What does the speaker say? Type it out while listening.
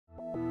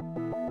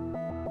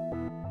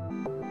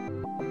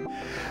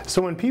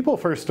So when people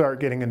first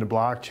start getting into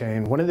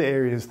blockchain, one of the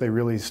areas they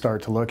really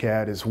start to look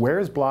at is where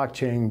is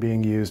blockchain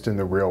being used in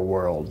the real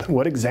world?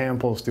 What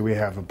examples do we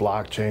have of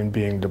blockchain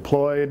being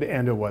deployed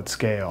and at what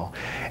scale?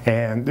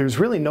 And there's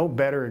really no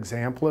better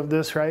example of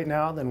this right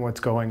now than what's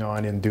going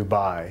on in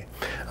Dubai.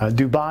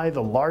 Dubai,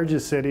 the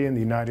largest city in the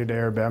United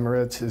Arab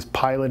Emirates, is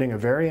piloting a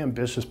very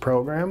ambitious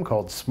program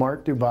called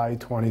Smart Dubai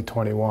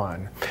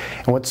 2021.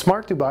 And what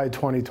Smart Dubai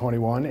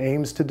 2021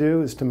 aims to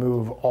do is to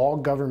move all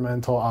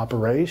governmental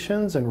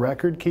operations and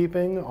record keeping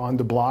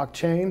onto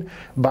blockchain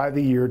by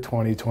the year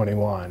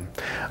 2021.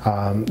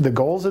 The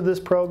goals of this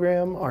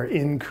program are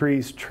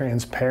increased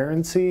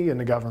transparency in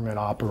the government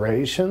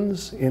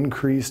operations,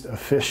 increased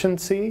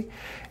efficiency,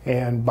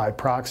 and by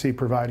proxy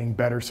providing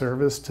better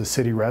service to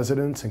city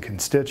residents and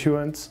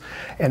constituents,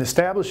 and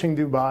establishing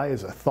Dubai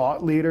as a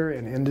thought leader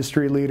and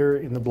industry leader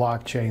in the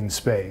blockchain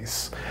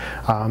space.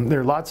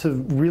 There are lots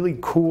of really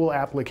cool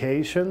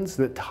applications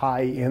that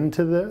tie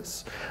into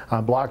this.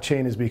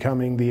 Blockchain is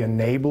becoming the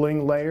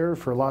enabling layer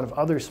for a lot of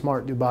other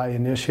Smart Dubai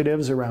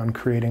initiatives around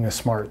creating a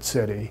smart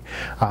city.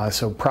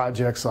 So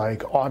projects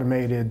like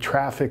automated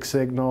traffic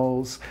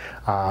signals,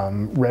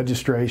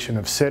 registration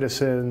of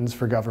citizens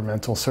for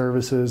governmental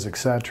services,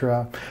 etc.,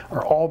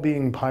 are all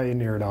being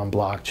pioneered on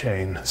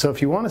blockchain. So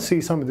if you want to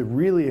see some of the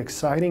really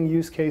exciting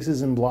use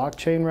cases in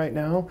blockchain right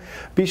now,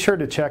 be sure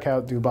to check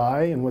out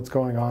Dubai and what's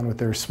going on with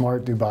their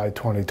Smart Dubai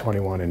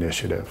 2021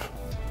 initiative.